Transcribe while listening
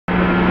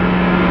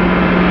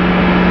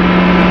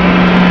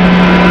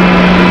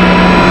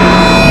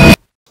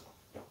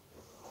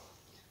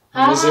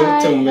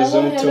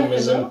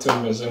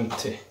meze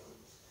mute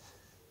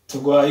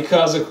Tuguhaye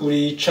ikaze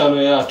kuri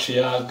channel yacu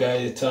ya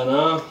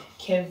Gaetana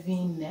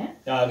Kevin.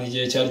 Yani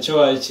igihe cyari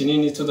cyo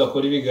kinini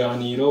tudakora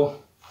ibiganiro,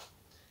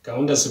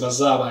 gahunda ziba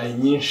zabaye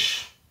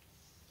nyinshi,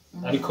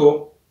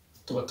 ariko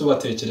tuba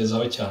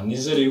tubatekerezaho cyane.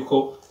 Nizere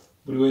yuko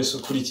buri wese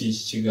ukurikiye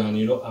iki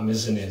kiganiro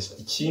ameze neza.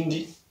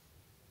 Ikindi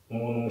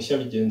umuntu mushya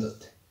bigenza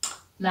ate?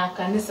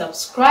 Nakande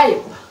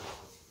subscribe.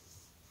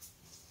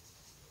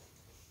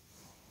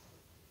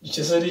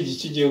 Icyo ari iki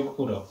kigiye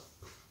gukura.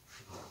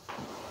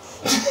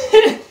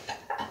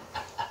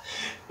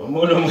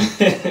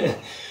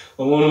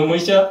 Umuntu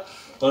mushya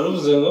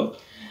baruvuze ngo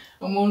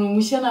umuntu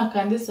mushya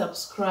nakande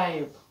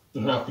subscribe.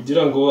 Nta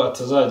kugira ngo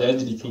atazajya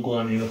agira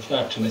ikiganiro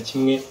cyacu na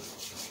kimwe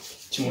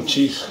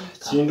kimucika.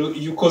 Ikindi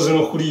iyo ukoze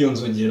no kuri iyo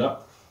nzogera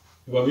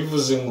biba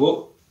bivuze ngo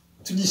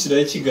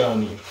tugishyiraho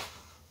ikiganiro,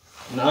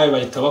 nawe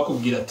bahita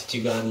bakubwira ati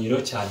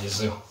ikiganiro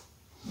cyagezeho.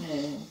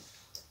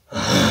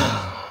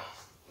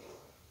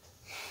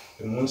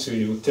 Uyu munsi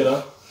wiri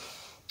gutera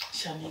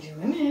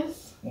shamiriwe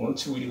neza.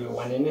 Umunsi wiriwe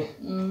wanene.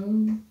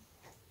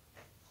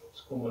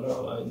 Umuntu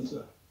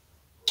abanza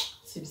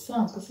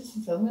sibisanzwe se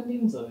sinzanwe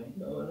n'inzobe.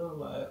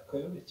 Ndabona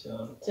akayobe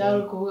cyane.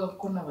 Cyari kuvuga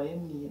ko nabaye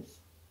mwiza.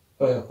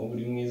 Oya ko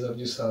uri mwiza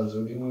byusanze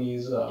uri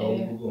mwiza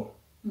ahubwo.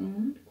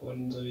 Kubona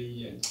inzobe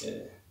yiyenge.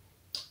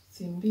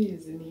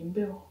 Simbizi ni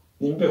imbeho.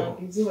 Imbeho.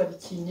 Izuba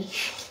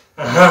rikinyica.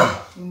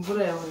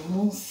 Imvura ya buri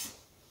munsi.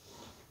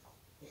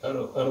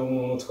 Ari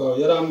umuntu twawe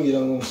yarambwira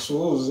ngo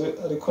musuhuze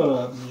ariko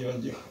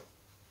nabyibagiwe.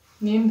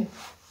 Ninde?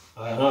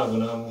 Aya ntabwo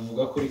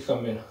namuvuga kuri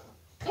kamera.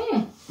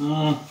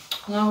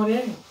 Nkaho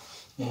rero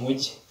mu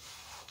mujyi.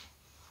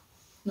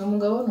 Ni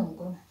umugabo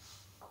n'umugore?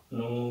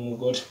 Ni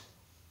umugore.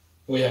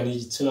 Oya ni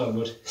igitsina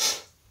gore.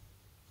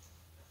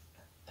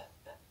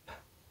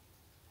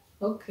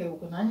 Okay,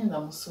 ubwo nanjye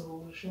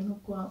ndamusuhuje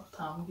nubwo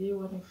utambwiye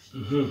wari.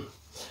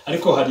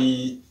 Ariko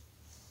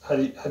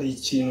hari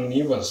ikintu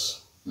nibaza.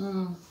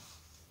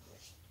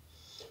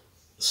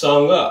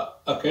 Usanga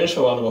akenshi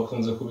abantu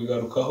bakunze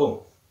kubigarukaho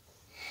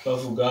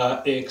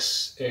bavuga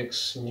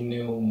ex nyine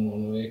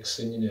umuntu ex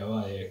nyine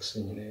yabaye ex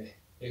nyine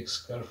ex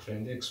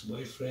girlfriend ex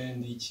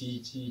boyfriend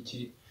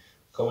iki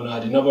ukabona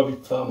hari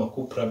n'ababipfa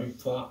amakupura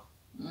bipfa.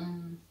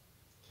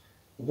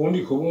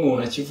 Ubundi kuba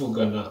umuntu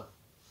akivugana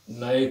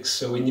na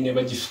ex we nyine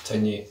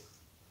bagifitanye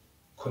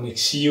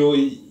connection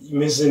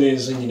imeze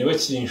neza, nyine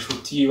bakiri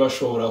inshuti,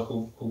 bashobora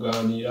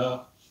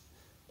kuganira,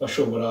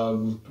 bashobora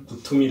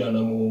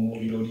gutumirana mu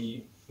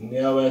birori, umwe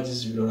yaba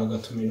yagize ibirori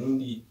agatumira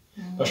undi,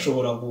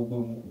 bashobora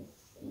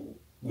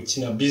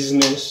gukina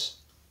business,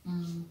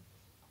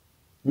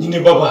 nyine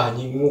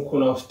babanye nk'uko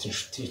nawe ufite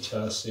inshuti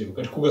cyangwa se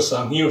ariko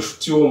ugasanga nk'iyo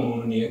nshuti y'uwo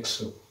muntu ni ex.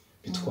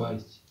 Bitwaye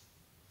iki?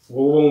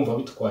 Wowe wumva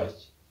bitwaye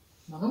iki?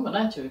 Numva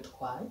ntacyo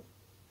bitwaye.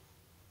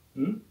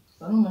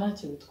 Numva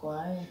ntacyo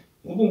bitwaye.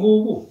 Ubu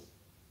ngubu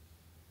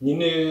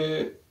nyine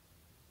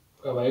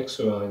aba ex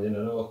banjye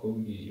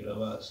narabakubwira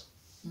bazi.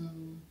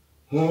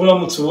 Nk'ubu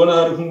uramutse ubona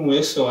hari nk'umu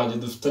ex wanjye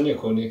dufitanye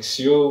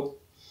connection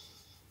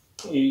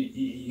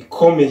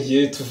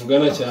ikomeye,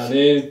 tuvugana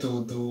cyane,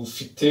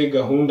 dufite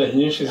gahunda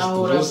nyinshi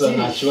zituhuza,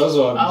 nta kibazo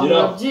wabigira.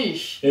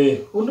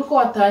 Ubundi uko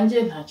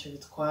watangiye ntacyo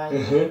bitwaye,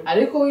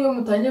 ariko iyo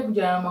mutangiye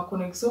kugirana ama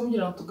connection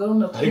mugira ngo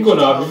tugahunda ariko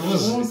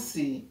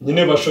nabivuze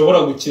nyine bashobora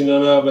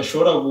gukinana,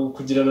 bashobora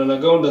kugirana na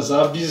gahunda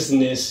za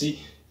business,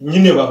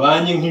 nyine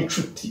babanye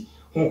nk'inshuti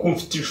nk'uko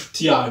mfite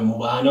inshuti yawe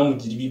mubana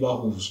mugira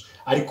ibibahuza,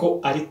 ariko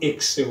ari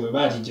ex we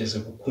barigeze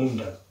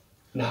gukundana.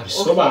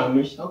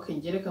 Nabisobanuye. Okay,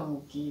 ngereka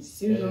mubwire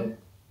sibyo.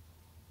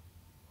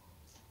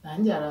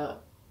 Nanjye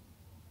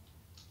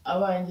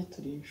abanjye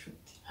turi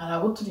inshuti, hari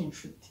abo turi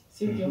inshuti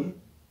sibyo.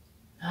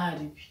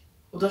 Ntaribi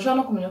udashobora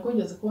no kumenya ko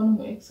ugeze kubona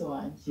umu ex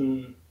wanjye.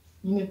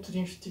 Nyine turi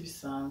inshuti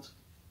bisanzwe.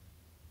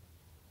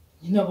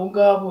 Nyine abo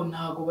ngabo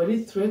ntago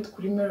bari threat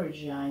kuri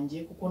marriage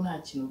yanjye, kuko nta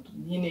kintu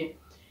nyine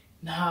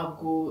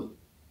ntabwo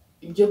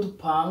ibyo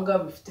dupanga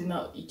bifite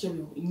icyo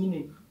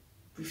nyine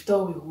bifite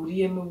aho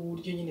bihuriye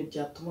n'uburyo nyine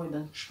byatuma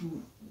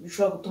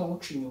bishobora gutuma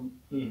muca inyuma.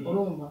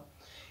 Urumva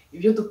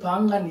ibyo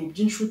dupanga ni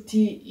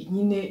iby'inshuti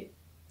nyine.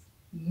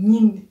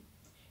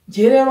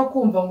 Ngiye rero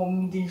kumva ngo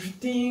ndi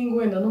inshuti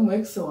y'ingwe na n'umu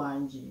ex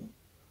wanjye,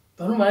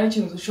 barumva ari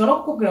ikintu dushobora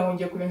kukubwira ngo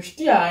ngiye kuri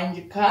inshuti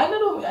yanjye kandi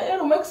ari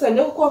umu ex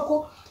wanjye, kuko ko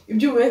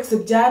ibyo ubu ex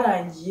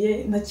byarangiye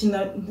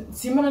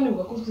simana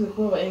nibuka ko tuzi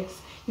kuba aba ex.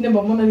 Nyine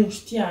mbamona ari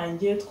inshuti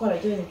yanjye,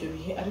 twaragiranye ibyo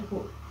bihe ariko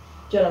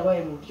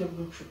byarabaye mu buryo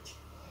bw'inshuti.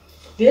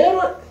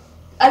 Rero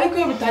ariko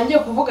iyo bitangiye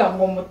kuvuga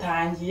ngo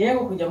mutangiye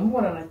ngo kujya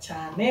mubonana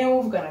cyane,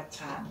 muvugana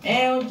cyane,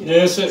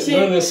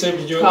 none se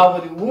byo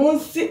buri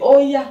munsi,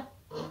 oya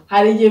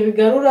hari igihe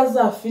bigarura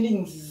za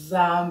feelings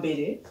za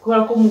mbere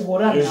kubera ko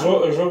muhorana.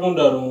 Ejo bundi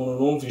hari umuntu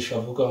numvisha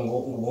avuga ngo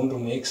ubundi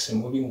umu ex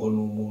mubi ngo ni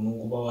umuntu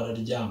ngo uba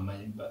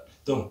wararyamanye.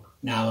 Donc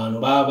ni abantu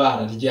baba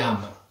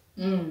bararyamanye.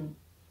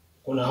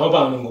 Naho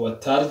abantu ngo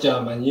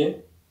bataryamanye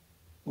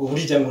ngo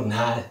burya ngo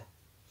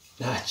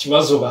nta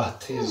kibazo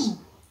bateza.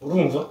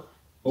 Urumva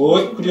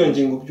wowe kuri iyo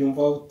ngingo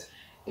byumva ute?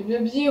 Ibyo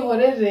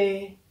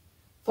byihorere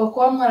fa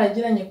kwa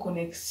mwaragiranye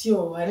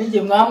connection, hari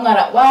igihe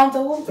mwamwara banza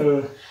wumva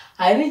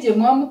hari n'igihe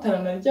muba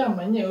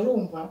mutaranaryamanye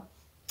urumva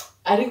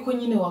ariko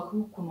nyine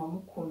wakwibuka ukuntu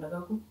wamukundaga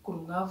kuko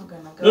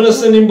mwavuganaga none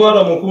se nimba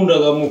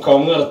waramukundaga mukaba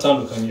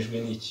mwaratandukanyijwe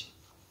n'iki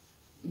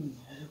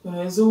ariko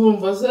neza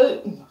urumva se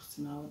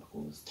nawe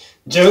rwose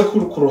njyewe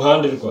ku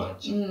ruhande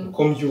rwanjye uko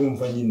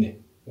mbyumva nyine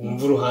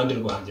wumva uruhande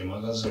rwanjye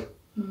mpagazeho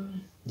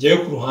njyewe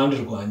ku ruhande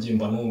rwanjye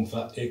mba numva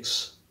ex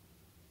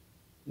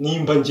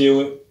nimba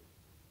njyewe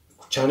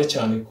cyane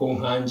cyane ko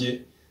nkanjye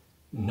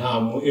nta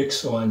mu ex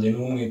wanjye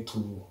n'umwe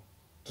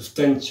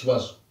dufitanye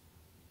ikibazo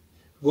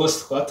rwose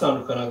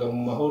twatandukanaga mu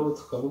mahoro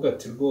tukavuga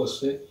ati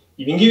rwose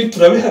ibi ngibi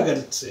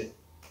turabihagaritse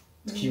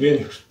twibera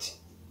inshuti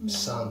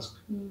bisanzwe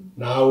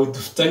nawe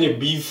dufitanye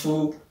bifu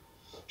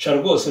sha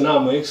rwose nta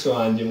mu ex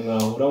wanjye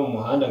mwahura mu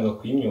muhanda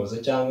ngakwimyoza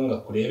cyangwa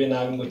ngakurebe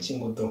nabi ngo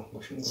kingodo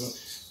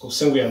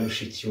gusa ngo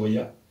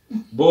yandushikiyoya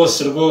bose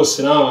rwose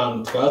n'abantu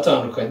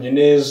twatandukanye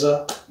neza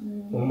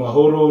mu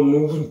mahoro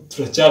n'ubu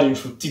turacyari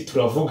inshuti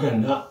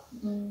turavugana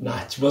nta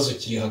kibazo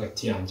kiri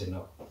hagati yanjye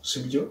nabo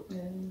sibyo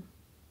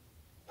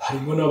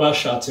harimo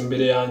n'abashatse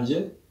imbere yanjye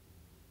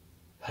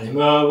harimo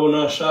abo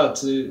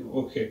nashatse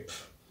okay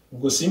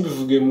ubwo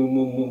simbivuge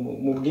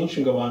mu bwinshi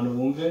ngo abantu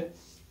bumve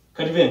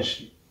kari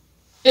benshi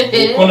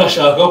uko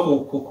nashaka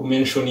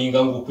kumentioninga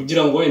ngo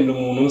kugira ngo wenda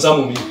umuntu nza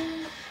mu mibi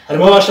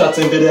harimo abashatse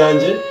imbere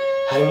yanjye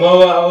harimo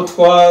abo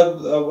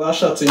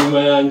twashatse nyuma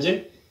yanjye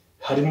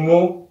harimo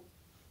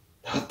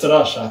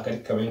hatarashaka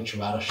ariko abenshi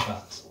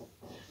barashatse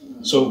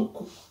so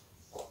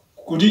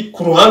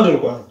ku ruhande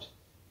rwanjye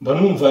mba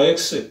numva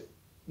ex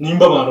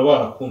nimba abantu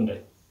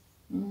barakundanye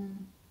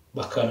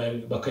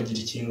bakagira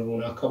ikintu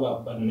runaka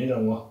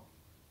bananiranwaho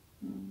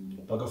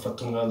bagafata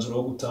umwanzuro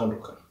wo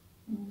gutandukana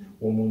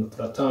uwo muntu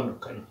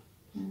turatandukanye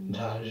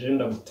ndaje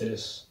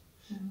ndaguteresa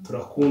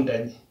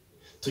turakundanye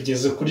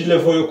tugeze kuri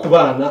level yo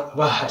kubana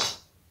bahari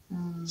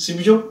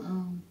sibyo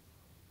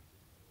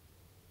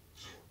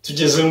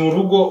tugeze mu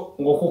rugo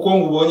ngo kuko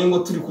ngo ubonye ngo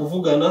turi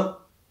kuvugana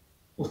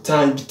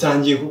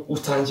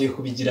utangiye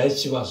kubigiraho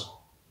ikibazo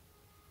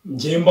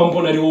njyemba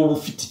mbona ari wowe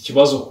ufite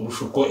ikibazo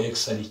kurusha uko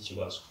ex ari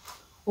ikibazo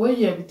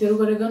oya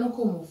biterwa rega no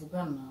ko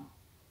muvugana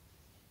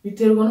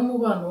biterwa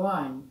n'umubano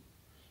wanyu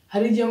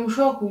hari igihe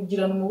mushobora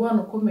kugirana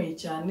umubano ukomeye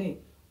cyane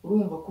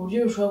urumva ku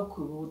buryo bishobora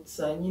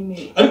kwibutsa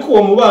nyine ariko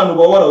uwo mubano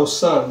uba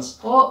warawusanze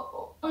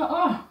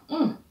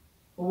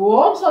ubu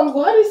wowe usanzwe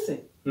uhari se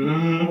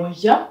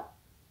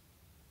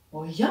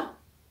oya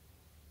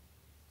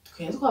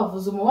twe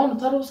twavuze umubano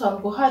utari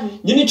usanzwe uhari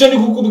nyine icyo ndi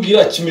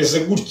kukubwira kimeze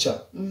gutya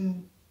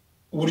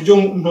uburyo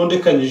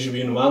ntondekanyije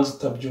ibintu banze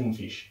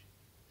utabyumvishe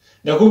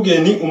ndakubwiye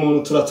ni umuntu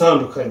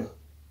turatandukanye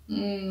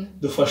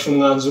dufashe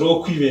umwanzuro wo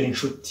kwibera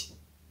inshuti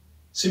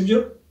sibyo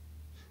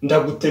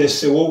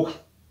ndaguterese wowe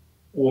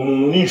uwo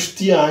muntu ni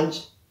inshuti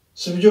yanjye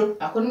sibyo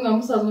ako nimwe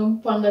musanzwe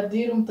mupanga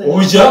deal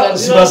ujya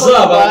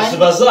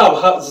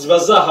ziba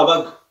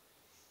zahabaga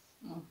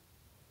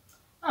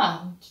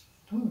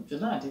tumubyo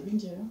nari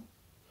binjyewe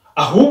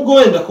ahubwo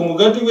wenda ku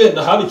mugadi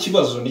wenda haba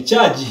ikibazo ni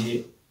cya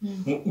gihe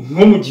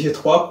nko mu gihe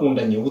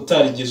twakundanye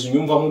utarigeze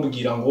unyumva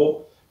mubwira ngo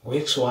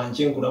ex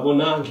wanjye ngo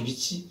urabona ngo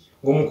ibiki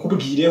ngo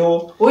mukubwireho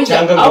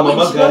cyangwa ngo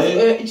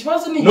amamagare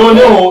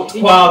noneho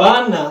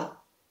twabana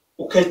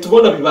ukahita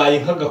ubona bibaye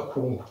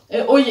nk'agakungu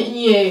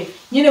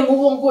nyine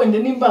nk'ubu wenda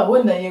nimba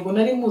wenda yego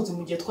nari muzi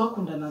mu gihe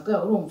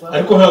twakundanaga urumva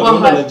ariko nta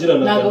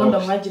gahunda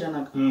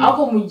mwagiranaga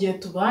ariko mu gihe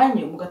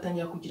tubanye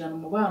mugatangira kugirana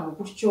umubano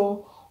gutyo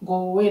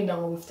ngo wenda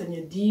ngo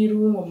mufitanye deal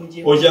ngo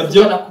mugiye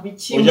kuvugana ku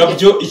biki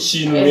byo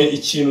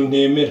ikintu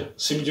nemera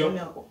sibyo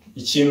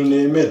ikintu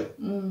nemera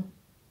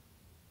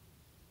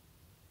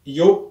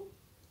iyo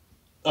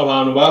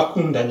abantu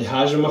bakundanye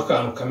hajemo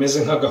akantu kameze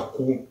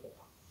nk'agakungu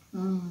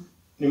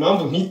ni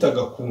mpamvu nkita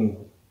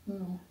agakungu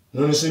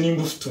none se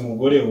nimba ufite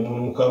umugore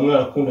umuntu mukaba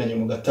mwarakundanye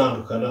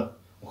mugatandukana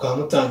mukaba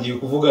mutangiye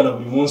kuvugana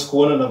buri munsi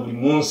kubonana buri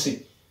munsi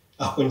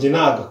ako nge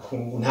nta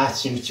gakungu nta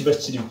kintu kiba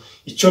kirimo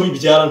icyo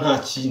bibyara nta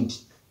kindi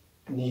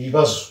ni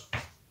ibibazo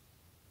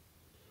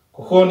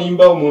kuko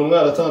nimba umuntu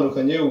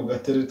mwaratandukanye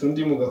ugatereta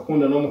undi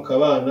mugakundana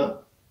mukabana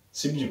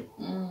sibyo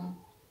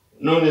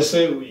none se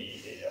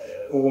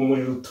uwo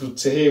muri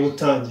ruturutse he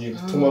utangiye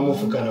gutuma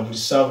muvugana buri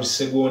saa buri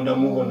segonda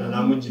mubona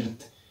namugira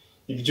ute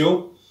ibyo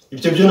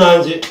byo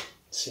nanjye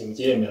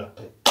simbyemera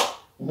pe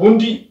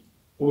ubundi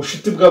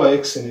ubushuti bw'aba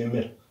ex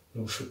nemera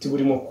ni ubushuti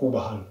burimo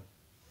kubahana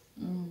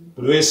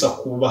buri wese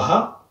akubaha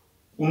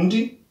undi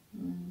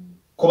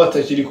ko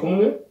batakiri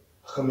kumwe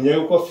akamenya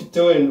yuko afite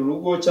wenda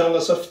urugo cyangwa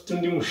se afite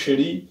undi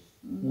musheri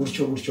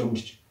gutyo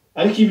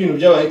ariko ibintu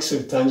by'aba ex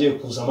bitangiye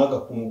kuzamo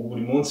agakungu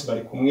buri munsi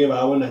bari kumwe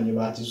babonanye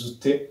bagize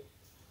ute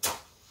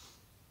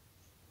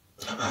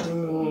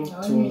harimo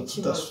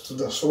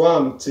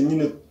tudasobanutse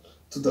nyine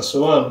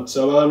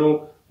tudasobanutse abantu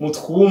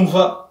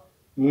mutwumva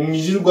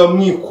mwirirwa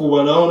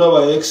mwikubanaho n'aba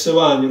ex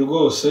banyu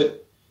rwose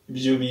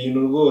ibyo bintu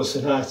rwose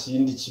nta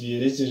kindi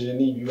kiberekeje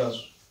ni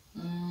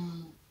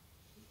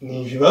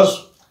ibibazo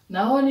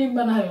naho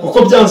nimba nayo kuko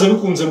byanze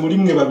bikunze muri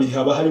mwe babiri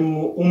haba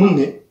harimo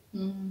umwe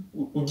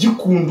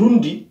ugikunda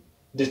undi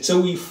ndetse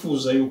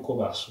wifuza yuko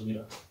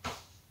basubira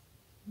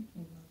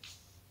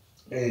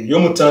iyo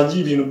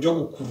mutangiye ibintu byo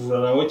gukurura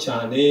nawe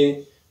cyane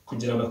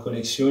kugira na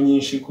connection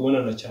nyinshi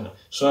kubonana cyane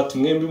so ati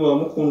mwembi muba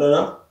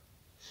mukundana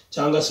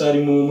cyangwa se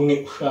harimo umwe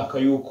ushaka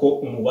yuko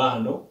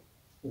umubano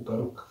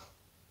ugaruka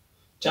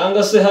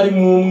cyangwa se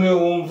harimo umwe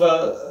wumva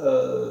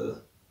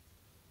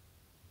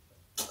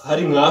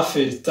hari nka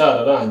affaire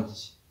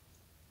itararangiye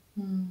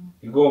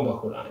igomba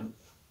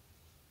kurangira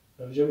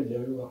nabyo bijya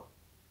bibaho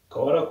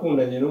ukaba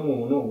warakundanye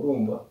n'umuntu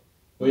urumva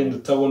wenda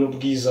utabona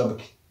ubwiza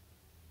bwe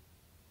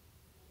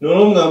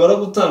noneho mwamara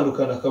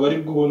gutandukana akaba ari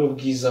bwo ubona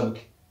ubwiza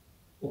bwe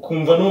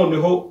ukumva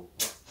noneho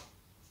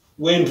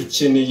wenda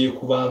ukeneye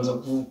kubanza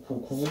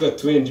kuvuga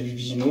ati wenda ibi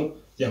bintu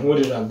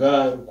yankoreraga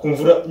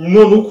ukumva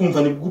none ukumva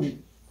nibwo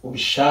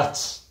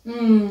ubishatse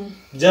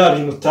bya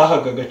bintu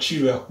utahaga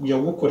agaciro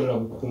yagukorera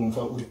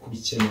ukumva uri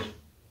kubikenera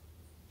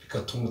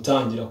bigatuma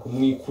utangira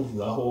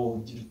kumwikururaho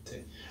ugira ute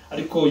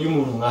ariko iyo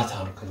umuntu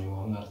mwatandukanye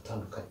muba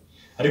mwaratandukanye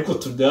ariko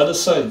to the other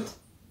side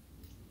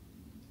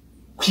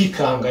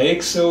kwikanga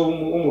ex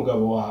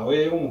w'umugabo wawe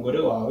w'umugore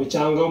wawe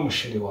cyangwa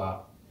w'umusheri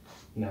wawe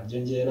nabyo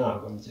ngiye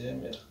ntabwo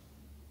mbyemera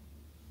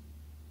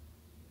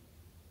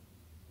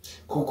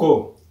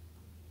kuko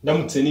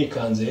ndamutse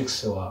nikanze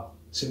ex wawe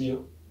sibyo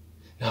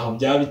ntaho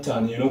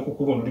byabitaniye no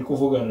kukubona uri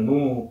kuvugana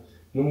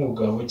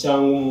n'umugabo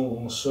cyangwa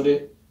umusore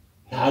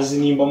ntazi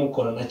nimba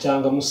mukorana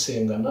cyangwa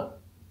musengana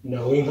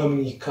nawe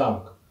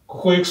nkamwikanga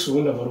kuko ex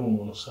ubundi aba ari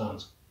umuntu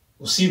usanzwe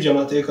usibye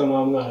amateka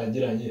muba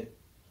mwaragiranye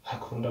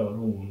hakunda aba ari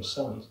umuntu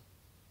usanzwe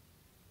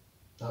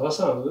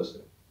abasanzwe se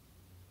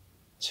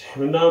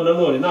cyane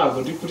none ntabwo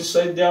ndi kuri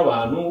side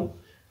y'abantu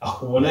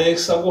akubona ex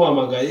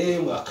aguhamagaye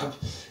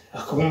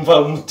akumva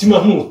umutima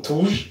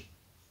ntutuje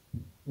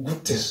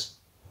gute se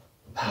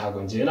ntabwo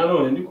ngiye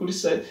nanone ndi kuri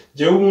side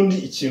jewe ubundi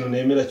ikintu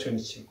nemera cyo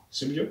ni kimwe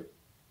sibyo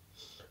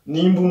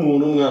nimba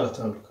umuntu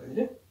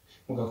mwaratandukanye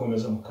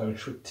mugakomeza mukaba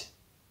inshuti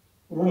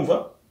urumva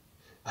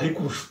ariko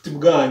ubushuti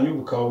bwanyu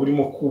bukaba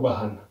burimo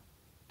kubahana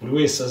buri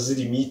wese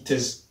azira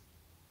imiteze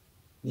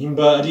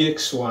nimba ari ex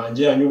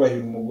wanjye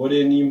anyubahira umugore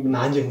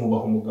nanjye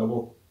nkubaha umugabo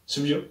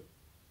sibyo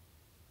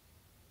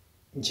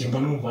njyemba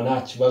numva nta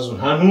kibazo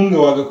nta numwe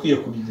wagakwiye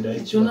kubigira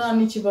ikibazo nta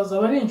n'ikibazo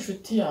aba ari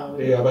inshuti yawe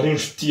aba ari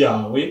inshuti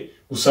yawe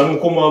gusa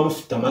nuko muba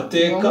mufite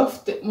amateka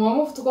muba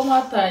mufite uko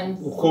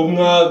mwatangiye uko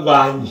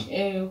mwabanye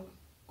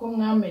uko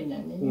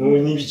mwamenyanye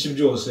n'ibiki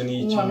byose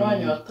umwana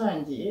wanyu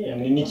watangiye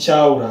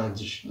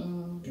n'icyawurangije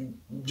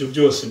ibyo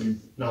byose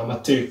ni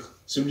amateka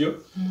sibyo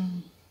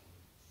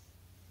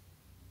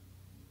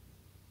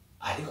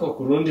ariko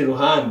ku rundi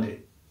ruhande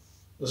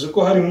uzi ko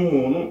hari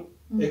nk'umuntu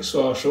ex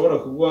wawe ashobora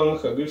kuguha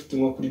nk'akagift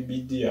nko kuri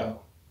BD yawe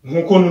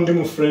nk'uko n'undi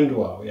mu friend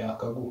wawe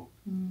yakaguha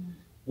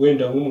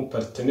wenda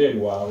nk'umuparteneri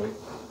wawe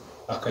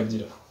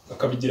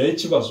akabigiraho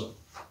ikibazo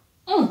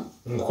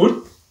nk'ukuri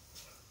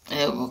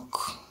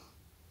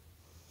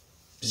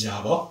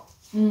byaba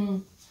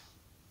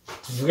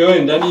tuvuge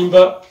wenda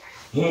nimba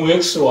nk'umu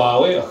ex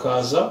wawe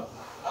akaza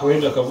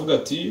wenda akavuga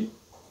ati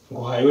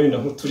ngo haye wenda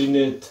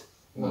nk'uturinete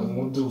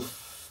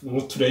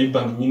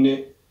nk'uturayibani nyine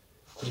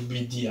kuri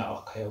BD yawe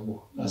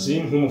akayaguha azi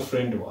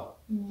nk'umufriend wawe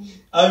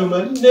ayo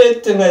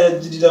marinete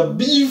nkayagirira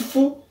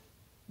bifu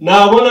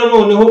nabona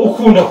noneho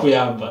ukunda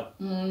kuyambara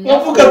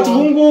nkavuga ati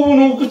ubu ngubu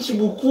nuko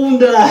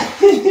ukigukunda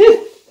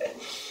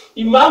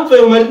impamvu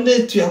ayo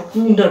marinete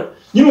yakunda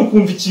nyine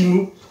ukumva ikintu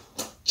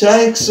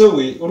cya ex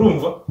we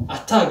urumva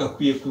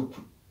atagakwiye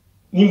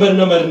nimba ari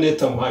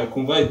n'amarinete amuhaye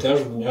kumva ahita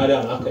yajugunya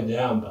hariya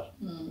nakajya yambara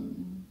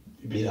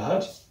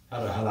birahari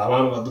hari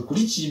abantu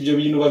badukurikiye ibyo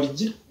bintu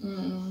babigira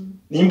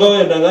nimba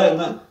wenda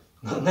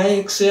nka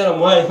ex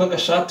yaramuhaye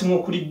nk'agashati nko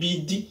kuri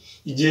BD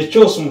igihe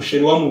cyose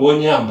umusheri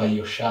wamubonye yambaye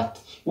iyo shati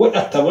we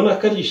atabona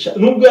akarisha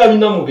nubwo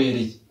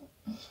yabinamubereye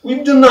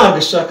wibyo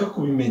nagashaka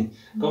kubimenya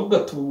akavuga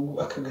ati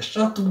aka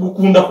gashati ubwo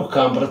ukunda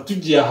kukambara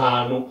tugiye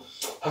ahantu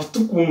hafite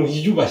ukuntu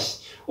hiyubashye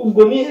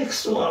ubwo ni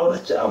ex wawe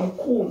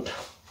uracyamukunda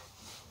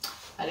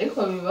ariko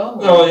bibaho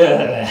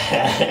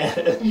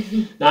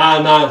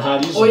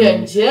ntarizo oya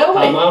njyewe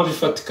nta mpamvu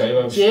ifatika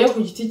iba njyewe ku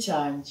giti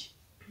cyanjye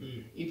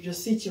ibyo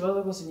si ikibazo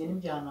rwose njye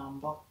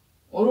ntibyanambaho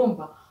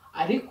urumva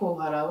ariko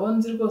hari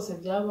abonzi rwose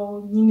byabaho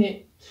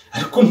nyine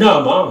ariko nta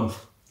mpamvu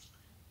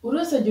buri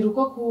wese agira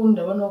uko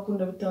akunda abantu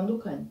bakunda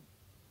bitandukanye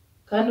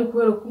kandi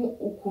kubera ko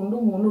ukunda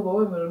umuntu uba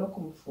wemerewe no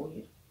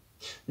kumufuhira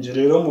njye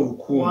rero mu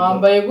rukundo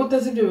wambaye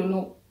gute si ibyo bintu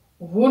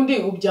ubundi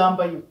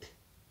ubyambaye ute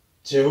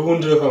jewe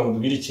ubundi reka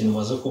nkubwire ikintu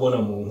maze kubona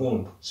mu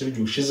nkundo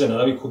sibyo ushize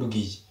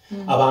narabikubwiye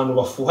abantu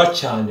bafuha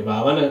cyane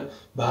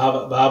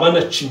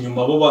babanaca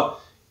inyuma bo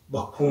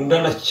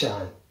bakundana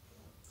cyane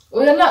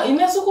oya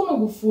ineza uko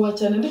nugufuha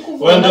cyane ndi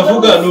kuvuga oya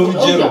ndavuga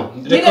n'urugero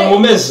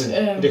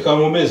reka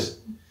nkomeze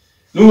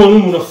nubona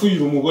umuntu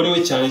afuhira umugore we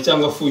cyane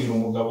cyangwa afuhira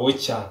umugabo we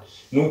cyane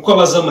nuko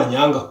abaza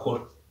amanyanga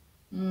akora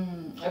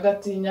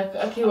agatinya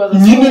akibaza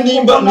nyine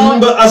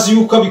nimba azi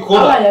yuko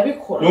abikora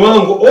nuvuga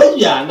ngo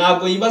oya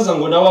ntabwo yibaza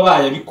ngo nawe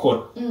abaye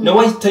abikora nawe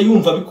ahita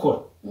yumva abikora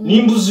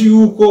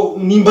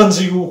nimba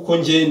nzi yuko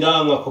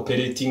ngenda nka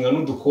cooperating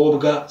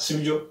n'udukobwa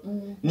sibyo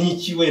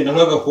niki wenda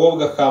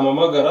nk'agakobwa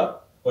kamamagara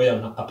oya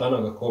apana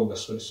agakobwa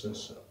sorry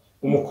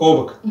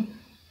umukobwa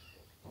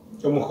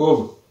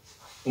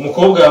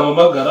umukobwa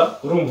yamamagara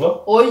urumva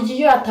oya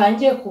iyo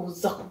yatangiye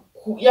kuza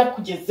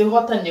yakugezeho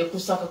atangiye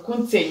gushaka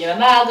kunsenyera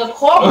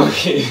n'agakobwa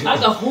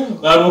agahungu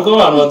nuko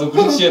abantu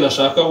badukurikiye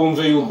nashaka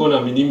bumve yuko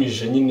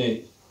naminimije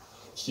nyine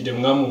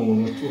kiremwa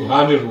muntu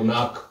uruhande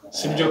runaka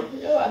sibyo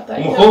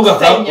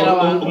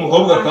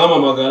umukobwa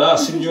akamamagara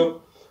sibyo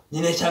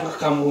nyine cyangwa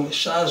akamuha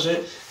message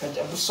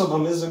kajya gusoma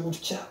ameze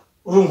gutya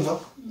urumva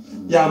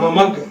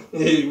yamamaga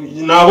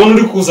nabona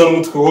uri kuzana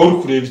umutwe wowe uri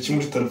kureba iki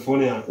muri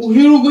telefone yanjye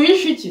uhira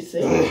uguhisha iki se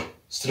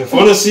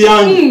telefone si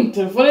yanjye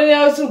telefone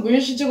yawe si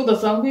uguhisha iki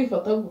udasanzwe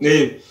uyifata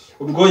gutya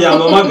ubwo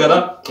yamamagara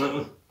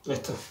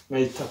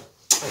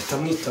ahita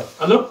mwita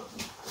allo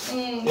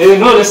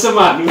none se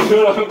mani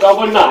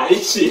urabona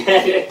iki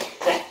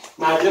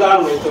nagera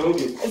hano ahita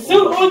mubwira ese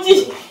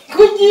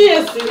kugiye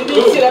se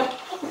birikira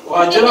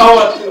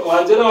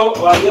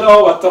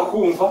wageraho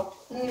batakumva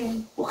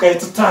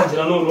ukahita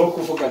utangira noneho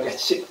kuvuga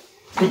gake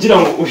kugira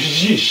ngo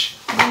ujijishe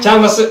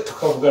cyangwa se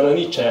tukavugana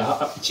nicaye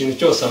aha ikintu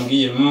cyose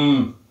ambwiye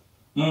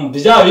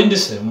bya bindi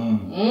se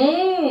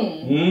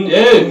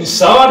ni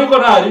sawa ariko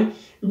ntari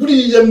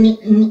buriya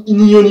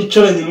niyo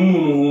nicaranye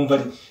n'umuntu wumva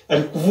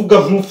ari kuvuga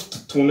nk'ufite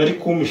utuntu ari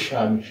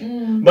kumishamije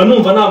mba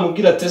numva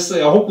namubwira ati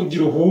se aho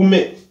kugira uhume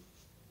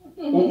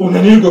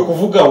unanirwe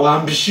kuvuga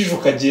wambishije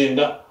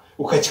ukagenda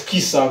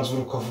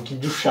ukakwisanzura ukavuga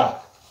ibyo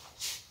ushaka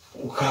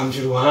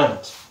ukambira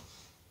uruhande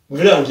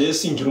burirangiye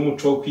singira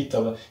umuco wo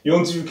kwitaba iyo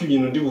nzi yuko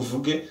ibintu ndi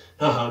buvuge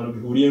nta hantu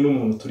bihuriye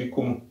n'umuntu turi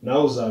kumwe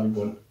nawe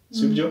uzabibona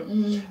sibyo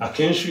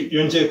akenshi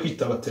iyo ngiye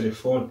kwitaba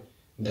telefone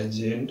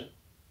ndagenda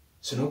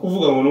sino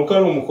kuvuga ngo nuko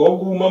ari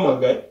umukobwa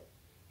umamagaye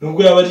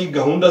nubwo yaba ari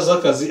gahunda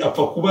z'akazi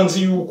apfa kuba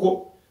nzi yuko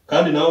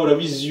kandi nawe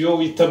urabizi iyo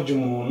witabye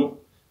umuntu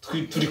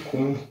turi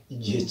kumwe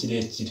igihe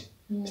kirekire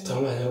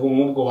bitamwanya ngo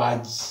mubwo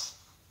wagiye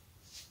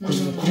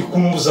kuri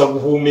kumubuza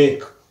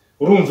guhumeka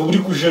urumva uri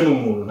kuje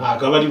n'umuntu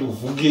ntago aba ari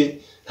buvuge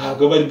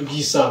ntago aba ari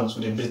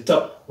bwisanzure beta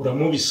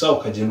uramubisa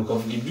ukagenda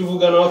ukavuga ibyo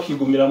uvuga nawe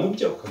akigumira mu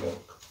byo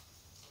ukagaruka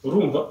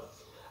urumva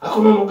ako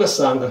none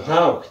ugasanga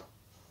nkawe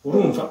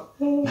urumva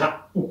nta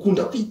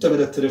ukunda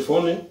kwitabira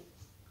telefone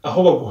aho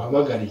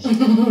baguhamagariye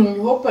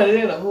ho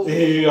parere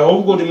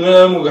ahubwo rimwe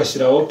namwe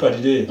ugashyiraho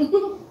parere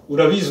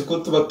urabizi ko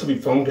tuba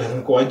tubipfa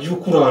mbwira ko wagiye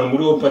ukurana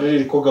muri ho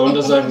parere ko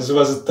gahunda zanyu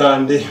ziba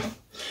zitande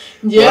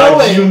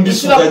ngewe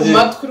mbishyira ku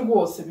matwi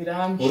rwose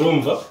birambi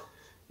urumva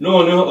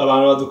noneho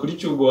abantu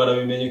badukurikiye ubwo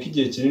barabimenye ko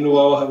igihe kinini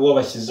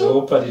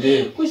wabashyizeho parire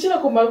gushyira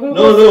ku majwi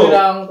rwose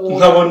biranguye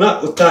nkabona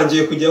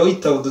utangiye kujya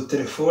witaba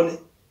udutelefone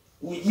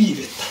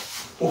wibeta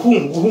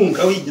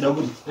uhunga wigira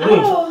gutya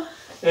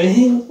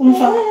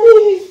urumva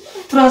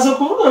turaza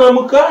kuvugana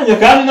mu kanya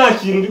kandi nta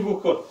kintu uri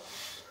gukora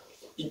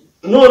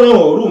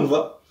noneho urumva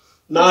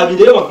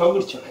nabireba nka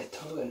gutya nkahita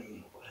mvuga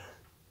n'umugore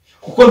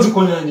kuko nzi ko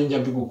nanjye njya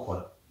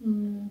mbigukora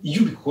iyo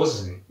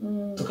ubikoze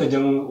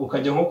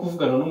ukajya nko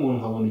kuvugana n'umuntu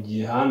nkabona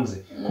ugiye hanze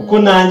kuko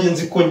nanjye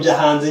nzi ko njya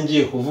hanze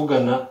ngiye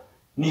kuvugana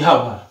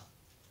nihabara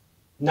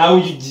nawe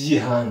iyo ugiye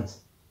hanze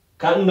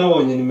kandi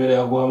nabonye nimero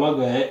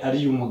yaguhamagaye ari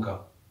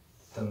y'umugabo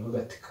ndavuga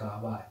ati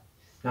kabaye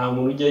nta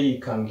muntu ujya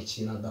yikanga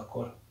ikintu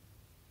adakora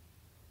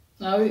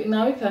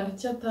nawe ikanga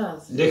icyo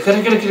atazi reka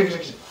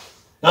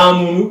nta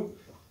muntu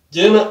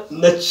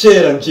na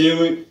kera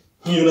njyewe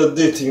nk'iyo na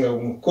datinga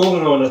umukobwa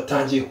nkabona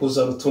atangiye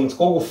kuzana utuntu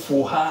two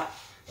gufuha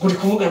nguri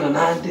kuvugana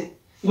nande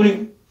nguri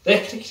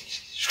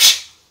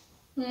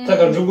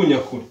taganjugunya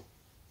kure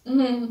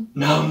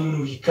nta muntu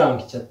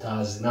wikanga icyo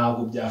atazi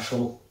ntabwo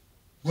byashoboka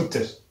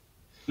gute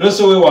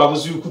nose we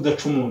wabuze yuko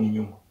udaca umuntu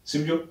inyuma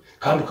sibyo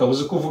kandi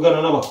ukabuze ko uvugana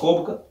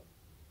n'abakobwa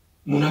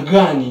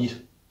munaganira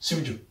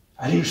sibyo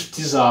ari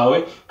inshuti zawe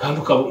kandi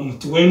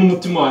we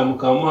n'umutima wawe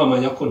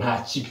mukamuhamanya ko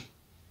nta kibi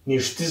ni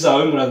inshuti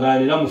zawe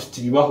muraganira mufite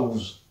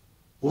ibibahuza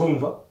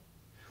urumva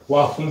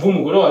wakumva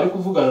umugore wari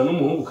kuvugana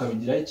n'umuhungu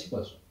ukabigiraho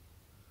ikibazo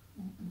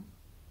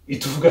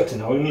ituvuga ati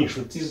nawe ni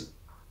inshuti ze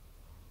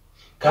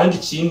kandi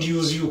ikindi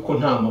yuzi yuko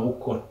nta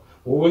mabukora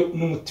wowe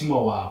n'umutima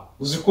wawe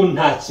uzi ko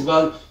nta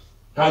kibazo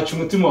ntacyo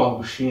umutima wawe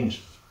ushinja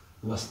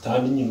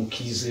ubasitani nyine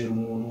ukizera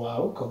umuntu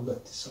wawe ukavuga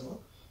ati sawa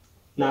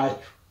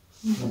ntacyo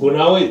ubwo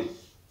nawe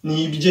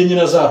nibyo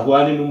nyine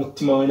azarwane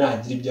n'umutima we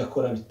nagira ibyo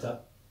akora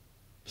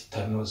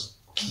bitanoza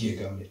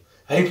ukiyegamira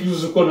ariko iyo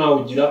uzi ko nawe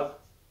ugira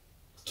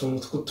utuntu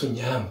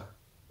tw'utunyanga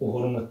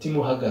uhora umutima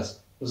uhagaze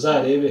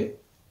uzarebe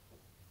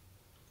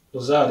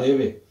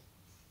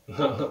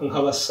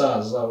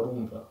nk'abasaza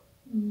urumva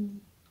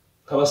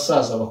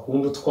nk'abasaza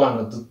bakunda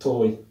utwana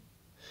dutoya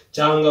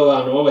cyangwa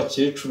abantu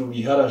b'abakecuru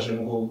biharaje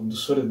ngo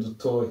udusore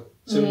dutoya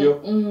sibyo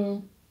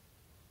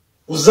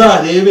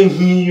uzarebe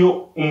nk'iyo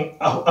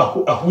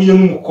ahuye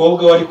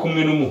n'umukobwa wari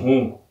kumwe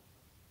n'umuhungu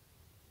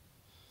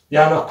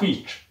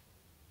yanakwica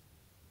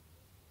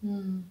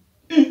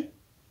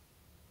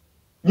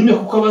nyine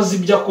kuko abazi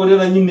ibyo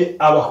akorera nyine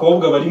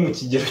abakobwa bari mu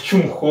kigero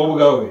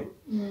cy'umukobwa we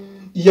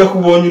iyo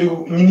akubonye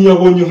nyine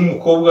yabonye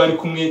nk'umukobwa ari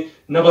kumwe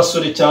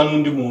n'abasore cyangwa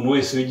undi muntu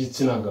wese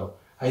w'igitsina gabo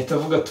ahita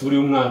avuga ati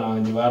uriya umwana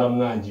wanjye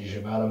baramwangije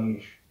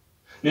baramwishe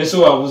nese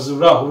wabuze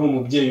uraho uri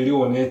umubyeyi uri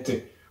honete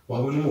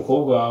wabona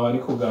umukobwa wawe ari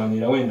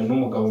kuganira wenda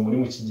n'umugabo muri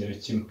mu kigero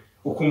kimwe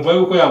ukumva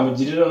yuko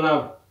yamugirira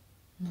nabi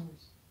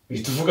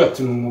uhita uvuga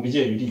ati ni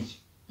umubyeyi uriye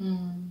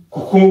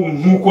kuko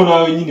nkuko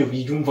nawe nyine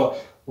wiyumva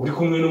uri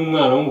kumwe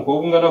n'umwana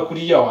w'umukobwa ungana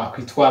kuriya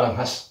wakwitwara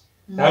nka se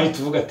nawe uhita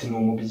uvuga ati ni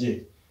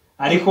umubyeyi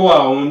ariko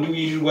wa wundi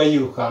wirirwa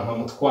yirukanka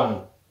mu twana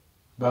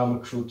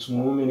bamucutse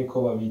umume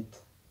niko babita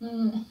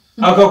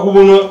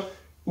akakubona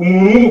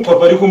umuntu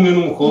w'umupapa ari kumwe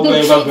n'umukobwa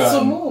we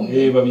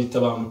baganira babita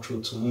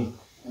bamucutse umume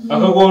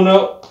akakubona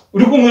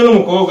uri kumwe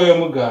n'umukobwa we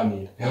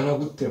muganira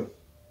yanagutema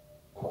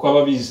kuko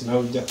ababizi nawe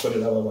ujya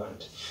akorera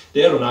ababandi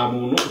rero nta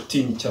muntu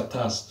utinya icyo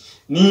atazi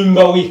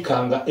nimba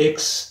wikanga ex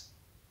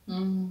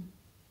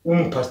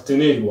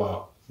w'umuparteneri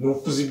wawe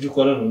nuko uzi ibyo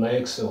ukorana na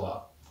ex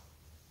wawe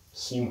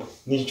simple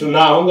nicyo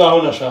naho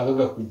ngaho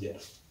nashakaga kugera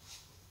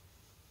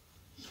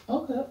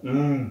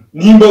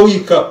nimba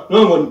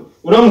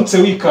uramutse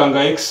wikanga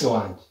ex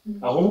wanjye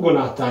ahubwo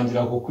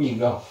natangira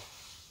kukwigaho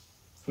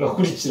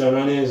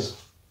ngakurikirana neza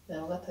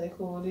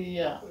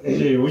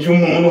uyu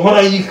muntu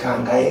uhora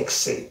yikanga ex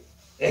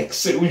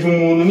uyu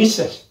muntu ni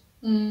shyashya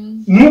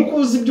nuko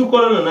uzi ibyo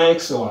ukorana na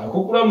ex wawe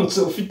kuko uramutse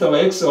ufite aba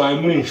ex wawe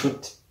muri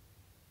inshuti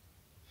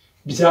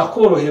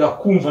byakorohera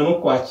kumva no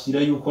kwakira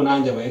yuko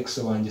nanjye aba ex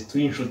wanjye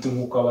turi inshuti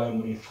nk'uko abaye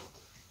muri inshuti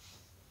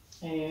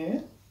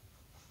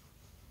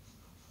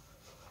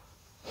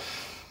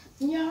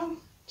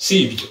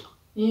si ibyo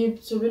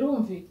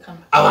birumvikana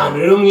abantu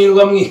rero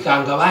mwirwa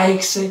mwikanga ba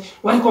ex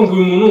ariko ngo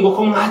uyu muntu ngo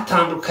ko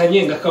mwatandukanye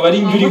ngo akaba ari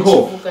njye uriho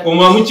ngo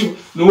mwamuki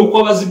nuko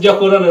abazi ibyo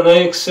akorana na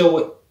ex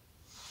we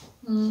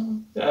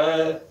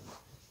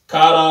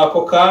karako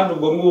kandi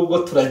ubwo ngubwo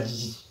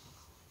turagiye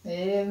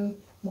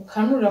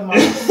mukanura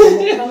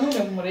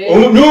mukanure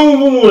murebe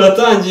n'ubu umuntu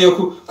atangiye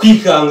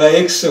kwikanga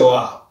ex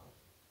wawe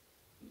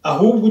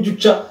ahubwo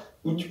ujya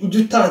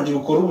utangira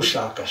ukora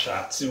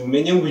ubushakashatsi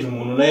umenye ngo uyu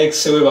muntu na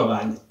ex we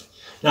babanye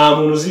nta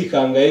muntu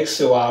uzikanga ex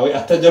wawe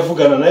atajya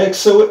avugana na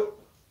ex we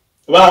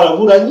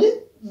baraburanye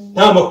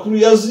nta makuru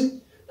yazi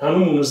nta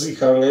n'umuntu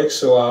uzikanga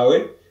ex wawe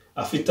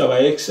afite aba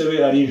ex we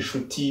ari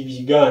inshuti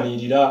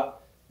biganirira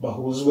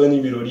bahuzwa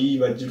n'ibirori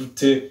bagira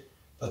ute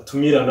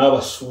batumirana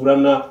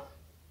basurana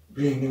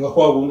ni nka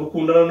kwa bundi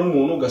ukundana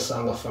n'umuntu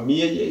ugasanga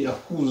famiye ye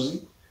irakuzi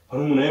hari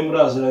umuntu nawe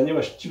muraziranye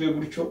bashikiwe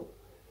gutyo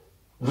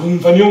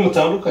urumva niyo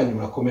mutandukanye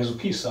murakomeza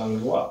ukisanga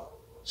iwabo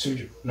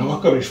sibyo nawe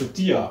akaba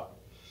inshuti yawe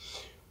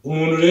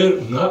umuntu rero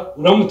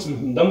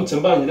ndamutse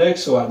mbanye na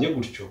ex wanjye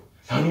gutyo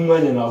nta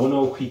n'umwanya nabona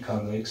wo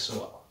kwikanga ex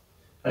wawe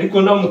ariko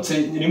ndamutse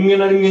rimwe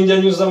na rimwe njya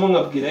nyuzamo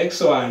nkabwira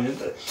ex wanjye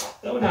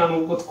ndabona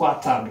nubwo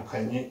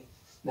twatandukanye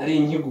nari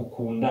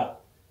nkigukunda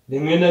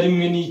rimwe na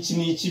rimwe n'iki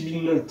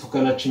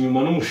tukanaca inyuma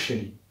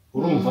n'umusheri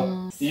urumva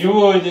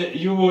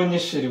iyo ubonye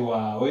sheri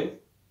wawe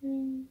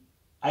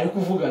ari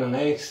kuvugana na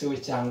ex we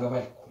cyangwa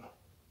bari kumwe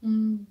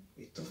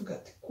uhita uvuga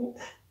ati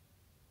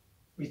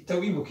uhita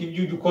wibuka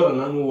ibyo ujya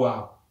ukorana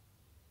n'uwawe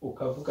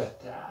ukavuga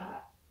ati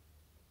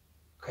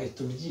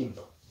ukahita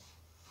ubyimba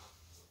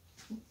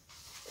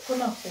ko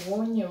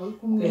nakubonye uri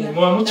kumwe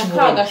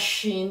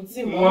n'akagashinzi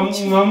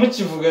muba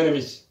mukivuga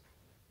n'ibiki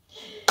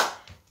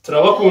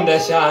turabakunda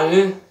cyane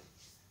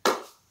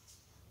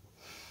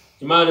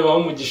Imana ibahe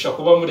umugisha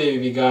kuba mureba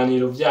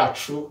ibiganiro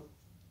byacu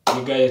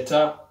ni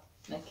Gaeta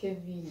na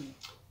Kevin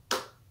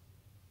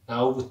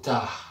nawe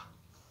ubutaha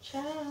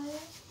ciao